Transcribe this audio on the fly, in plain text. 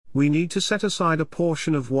We need to set aside a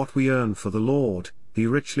portion of what we earn for the Lord. He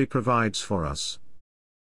richly provides for us.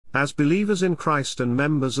 As believers in Christ and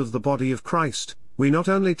members of the body of Christ, we not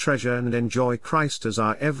only treasure and enjoy Christ as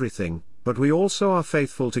our everything, but we also are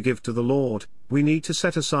faithful to give to the Lord. We need to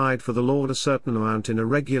set aside for the Lord a certain amount in a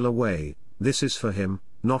regular way. This is for Him,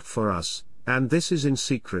 not for us, and this is in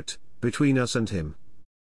secret, between us and Him.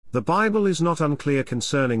 The Bible is not unclear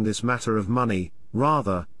concerning this matter of money.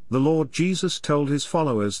 Rather, the Lord Jesus told His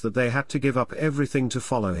followers that they had to give up everything to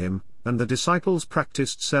follow Him, and the disciples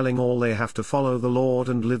practiced selling all they have to follow the Lord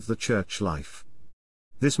and live the church life.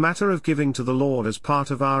 This matter of giving to the Lord as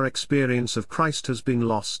part of our experience of Christ has been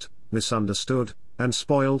lost, misunderstood, and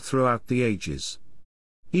spoiled throughout the ages.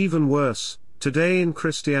 Even worse, today in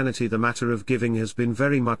Christianity the matter of giving has been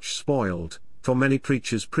very much spoiled, for many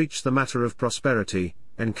preachers preach the matter of prosperity,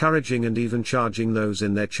 encouraging and even charging those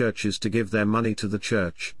in their churches to give their money to the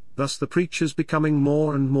church, thus the preachers becoming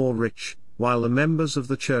more and more rich, while the members of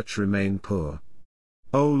the church remain poor.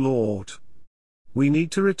 O Lord! We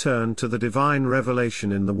need to return to the divine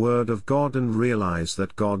revelation in the Word of God and realize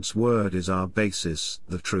that God's Word is our basis,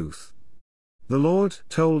 the truth. The Lord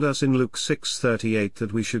told us in Luke 6:38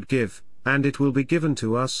 that we should give, and it will be given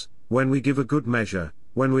to us, when we give a good measure,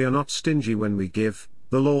 when we are not stingy when we give,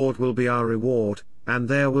 the Lord will be our reward, and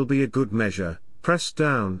there will be a good measure, pressed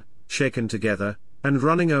down, shaken together, and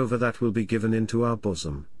running over that will be given into our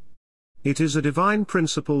bosom. It is a divine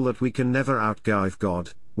principle that we can never outgive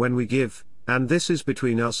God, when we give, and this is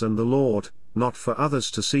between us and the Lord, not for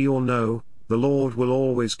others to see or know. The Lord will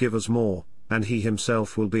always give us more, and He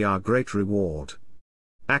Himself will be our great reward.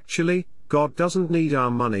 Actually, God doesn't need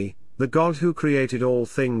our money. The God who created all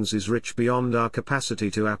things is rich beyond our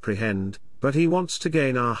capacity to apprehend, but He wants to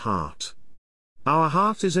gain our heart. Our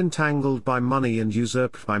heart is entangled by money and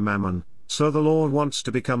usurped by mammon, so the Lord wants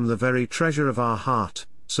to become the very treasure of our heart,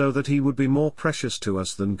 so that He would be more precious to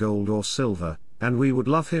us than gold or silver, and we would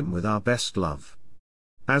love Him with our best love.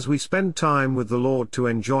 As we spend time with the Lord to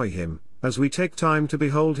enjoy Him, as we take time to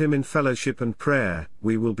behold Him in fellowship and prayer,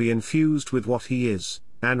 we will be infused with what He is,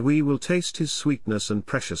 and we will taste His sweetness and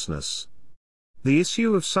preciousness. The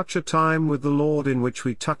issue of such a time with the Lord in which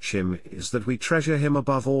we touch Him is that we treasure Him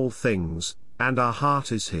above all things, and our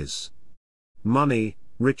heart is His. Money,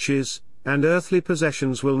 riches, and earthly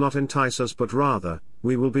possessions will not entice us, but rather,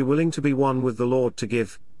 we will be willing to be one with the Lord to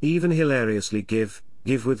give, even hilariously give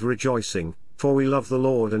with rejoicing, for we love the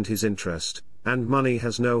Lord and His interest, and money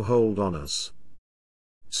has no hold on us.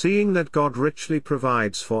 Seeing that God richly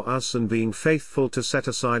provides for us and being faithful to set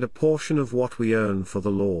aside a portion of what we earn for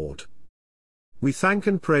the Lord, we thank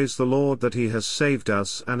and praise the Lord that He has saved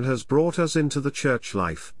us and has brought us into the church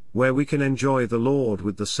life, where we can enjoy the Lord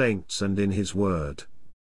with the saints and in His Word.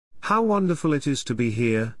 How wonderful it is to be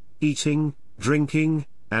here, eating, drinking,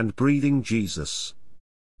 and breathing Jesus.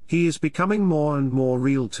 He is becoming more and more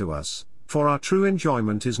real to us, for our true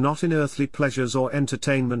enjoyment is not in earthly pleasures or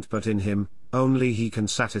entertainment but in Him. Only He can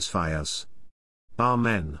satisfy us.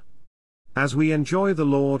 Amen. As we enjoy the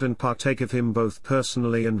Lord and partake of Him both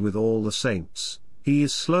personally and with all the saints, He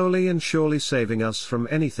is slowly and surely saving us from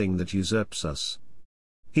anything that usurps us.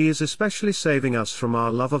 He is especially saving us from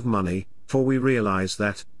our love of money, for we realize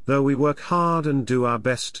that, though we work hard and do our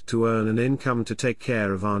best to earn an income to take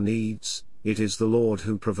care of our needs, it is the Lord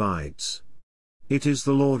who provides. It is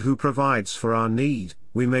the Lord who provides for our need.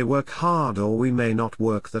 We may work hard or we may not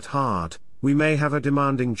work that hard, we may have a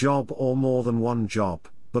demanding job or more than one job,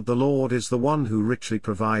 but the Lord is the one who richly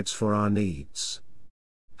provides for our needs.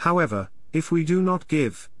 However, if we do not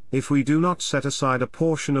give, if we do not set aside a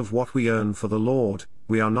portion of what we earn for the Lord,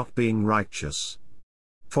 we are not being righteous.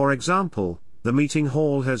 For example, the meeting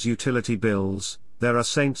hall has utility bills, there are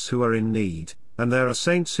saints who are in need, and there are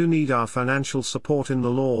saints who need our financial support in the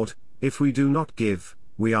Lord. If we do not give,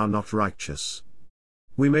 we are not righteous.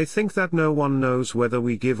 We may think that no one knows whether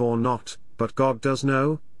we give or not, but God does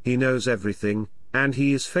know. He knows everything, and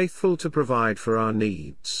He is faithful to provide for our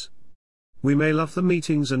needs. We may love the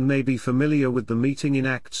meetings and may be familiar with the meeting in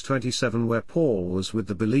Acts 27 where Paul was with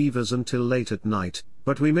the believers until late at night,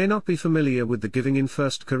 but we may not be familiar with the giving in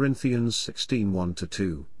 1 Corinthians 16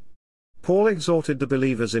 1-2. Paul exhorted the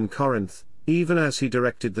believers in Corinth, even as he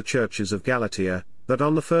directed the churches of Galatia, that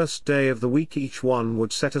on the first day of the week each one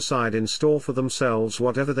would set aside in store for themselves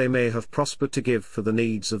whatever they may have prospered to give for the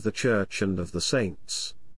needs of the church and of the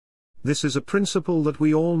saints. This is a principle that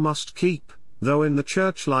we all must keep, though in the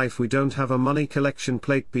church life we don't have a money collection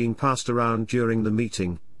plate being passed around during the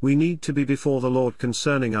meeting. We need to be before the Lord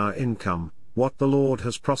concerning our income, what the Lord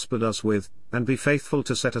has prospered us with, and be faithful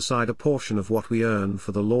to set aside a portion of what we earn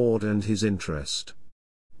for the Lord and His interest.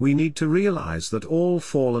 We need to realize that all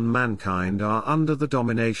fallen mankind are under the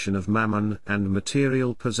domination of mammon and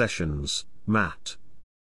material possessions. Matt.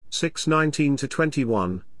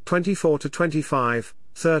 6:19-21, 24-25,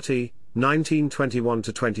 30,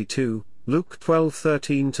 19:21-22, Luke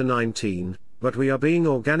 12:13-19, but we are being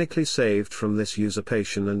organically saved from this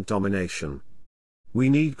usurpation and domination. We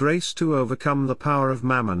need grace to overcome the power of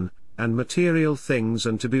mammon and material things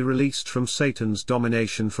and to be released from Satan's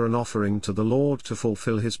domination for an offering to the Lord to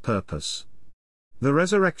fulfill his purpose. The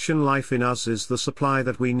resurrection life in us is the supply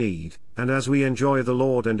that we need, and as we enjoy the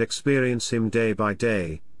Lord and experience him day by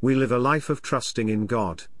day, we live a life of trusting in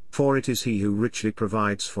God, for it is he who richly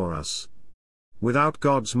provides for us. Without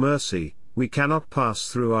God's mercy, we cannot pass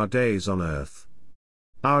through our days on earth.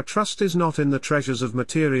 Our trust is not in the treasures of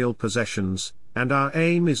material possessions, and our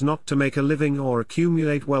aim is not to make a living or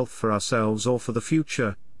accumulate wealth for ourselves or for the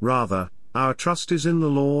future. Rather, our trust is in the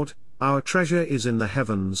Lord, our treasure is in the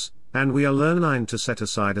heavens, and we are learning to set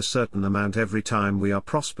aside a certain amount every time we are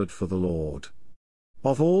prospered for the Lord.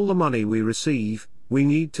 Of all the money we receive, we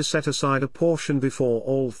need to set aside a portion before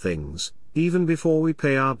all things. Even before we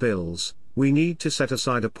pay our bills, we need to set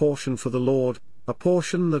aside a portion for the Lord, a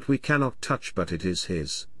portion that we cannot touch but it is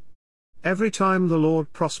his. Every time the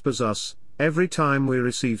Lord prospers us, every time we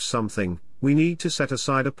receive something, we need to set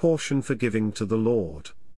aside a portion for giving to the Lord.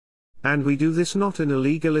 And we do this not in a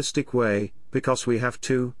legalistic way, because we have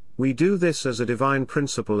to. We do this as a divine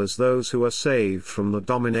principle, as those who are saved from the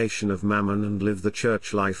domination of mammon and live the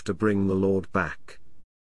church life to bring the Lord back.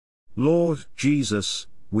 Lord Jesus,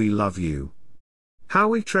 we love you. How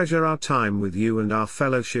we treasure our time with you and our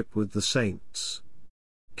fellowship with the saints.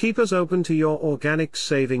 Keep us open to your organic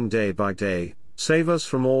saving day by day. Save us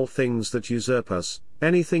from all things that usurp us,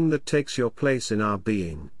 anything that takes your place in our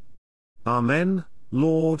being. Amen.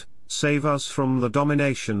 Lord, save us from the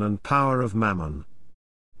domination and power of mammon.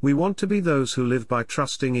 We want to be those who live by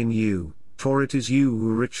trusting in you, for it is you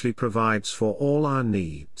who richly provides for all our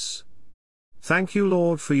needs. Thank you,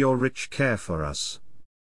 Lord, for your rich care for us.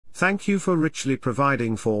 Thank you for richly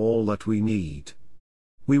providing for all that we need.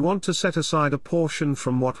 We want to set aside a portion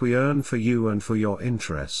from what we earn for you and for your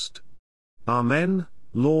interest. Amen.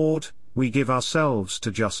 Lord, we give ourselves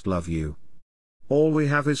to just love you. All we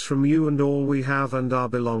have is from you and all we have and are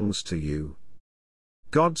belongs to you.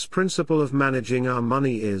 God's principle of managing our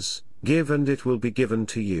money is, give and it will be given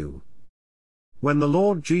to you. When the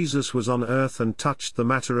Lord Jesus was on earth and touched the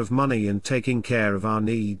matter of money and taking care of our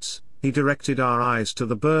needs, he directed our eyes to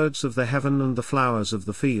the birds of the heaven and the flowers of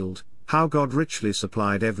the field, how God richly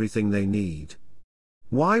supplied everything they need.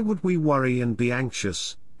 Why would we worry and be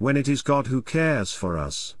anxious, when it is God who cares for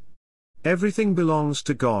us? Everything belongs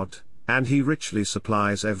to God, and he richly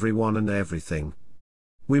supplies everyone and everything.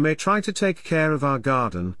 We may try to take care of our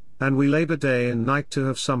garden, and we labor day and night to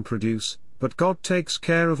have some produce, but God takes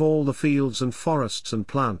care of all the fields and forests and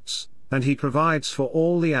plants, and he provides for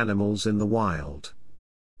all the animals in the wild.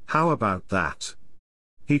 How about that?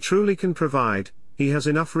 He truly can provide. He has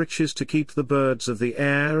enough riches to keep the birds of the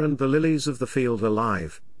air and the lilies of the field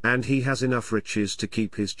alive, and he has enough riches to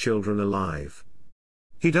keep his children alive.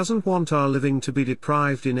 He doesn't want our living to be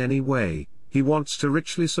deprived in any way. He wants to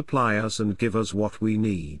richly supply us and give us what we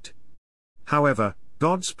need. However,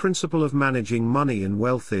 God's principle of managing money and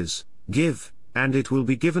wealth is, give, and it will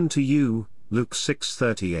be given to you, Luke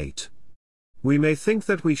 6:38. We may think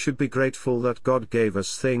that we should be grateful that God gave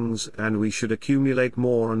us things and we should accumulate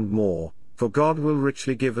more and more, for God will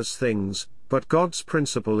richly give us things, but God's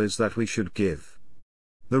principle is that we should give.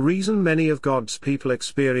 The reason many of God's people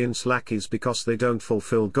experience lack is because they don't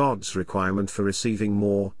fulfill God's requirement for receiving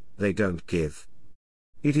more, they don't give.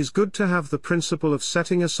 It is good to have the principle of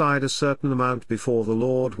setting aside a certain amount before the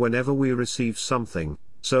Lord whenever we receive something,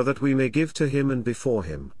 so that we may give to him and before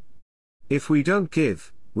him. If we don't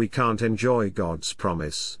give, we can't enjoy God's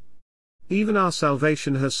promise. Even our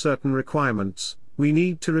salvation has certain requirements. We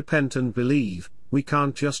need to repent and believe. We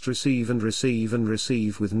can't just receive and receive and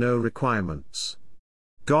receive with no requirements.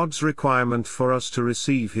 God's requirement for us to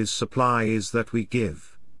receive his supply is that we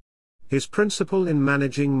give. His principle in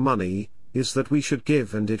managing money is that we should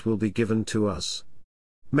give and it will be given to us.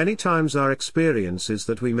 Many times our experience is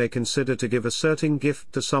that we may consider to give a certain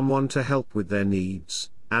gift to someone to help with their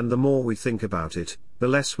needs, and the more we think about it, the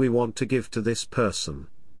less we want to give to this person.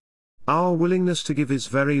 Our willingness to give is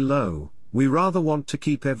very low. We rather want to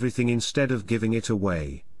keep everything instead of giving it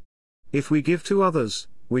away. If we give to others,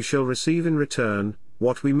 we shall receive in return.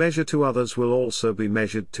 What we measure to others will also be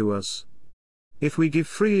measured to us. If we give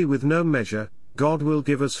freely with no measure, God will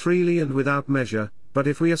give us freely and without measure, but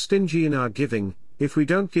if we are stingy in our giving, if we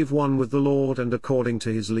don't give one with the Lord and according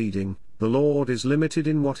to his leading, the Lord is limited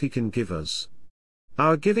in what he can give us.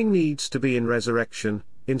 Our giving needs to be in resurrection,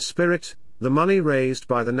 in spirit. The money raised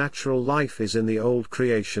by the natural life is in the old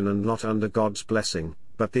creation and not under God's blessing,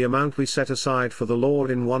 but the amount we set aside for the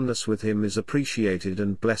Lord in oneness with him is appreciated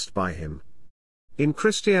and blessed by him. In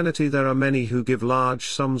Christianity there are many who give large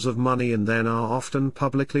sums of money and then are often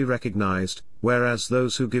publicly recognized, whereas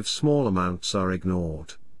those who give small amounts are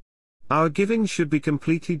ignored. Our giving should be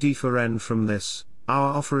completely different from this.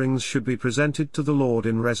 Our offerings should be presented to the Lord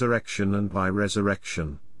in resurrection and by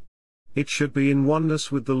resurrection. It should be in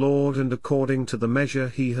oneness with the Lord and according to the measure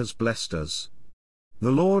he has blessed us.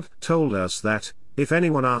 The Lord told us that, if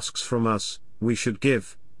anyone asks from us, we should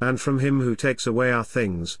give, and from him who takes away our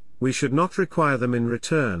things, we should not require them in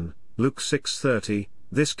return. Luke 6:30.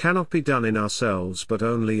 This cannot be done in ourselves but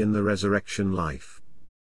only in the resurrection life.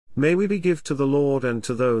 May we give to the Lord and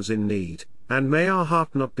to those in need, and may our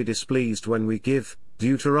heart not be displeased when we give.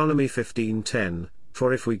 Deuteronomy 15:10.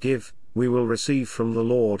 For if we give, we will receive from the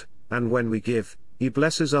Lord, and when we give, he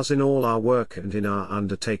blesses us in all our work and in our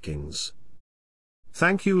undertakings.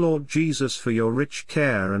 Thank you, Lord Jesus, for your rich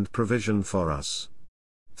care and provision for us.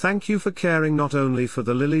 Thank you for caring not only for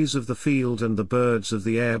the lilies of the field and the birds of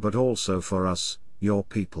the air but also for us, your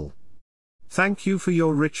people. Thank you for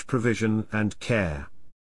your rich provision and care.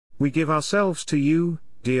 We give ourselves to you,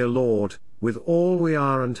 dear Lord, with all we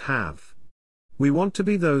are and have. We want to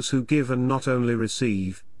be those who give and not only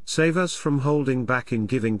receive. Save us from holding back in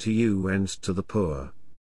giving to you and to the poor.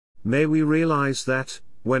 May we realize that,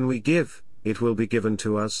 when we give, it will be given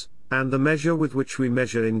to us, and the measure with which we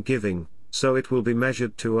measure in giving, so it will be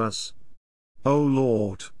measured to us. O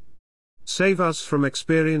Lord, save us from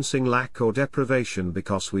experiencing lack or deprivation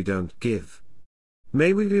because we don't give.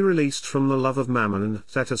 May we be released from the love of mammon and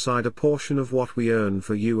set aside a portion of what we earn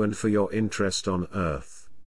for you and for your interest on earth.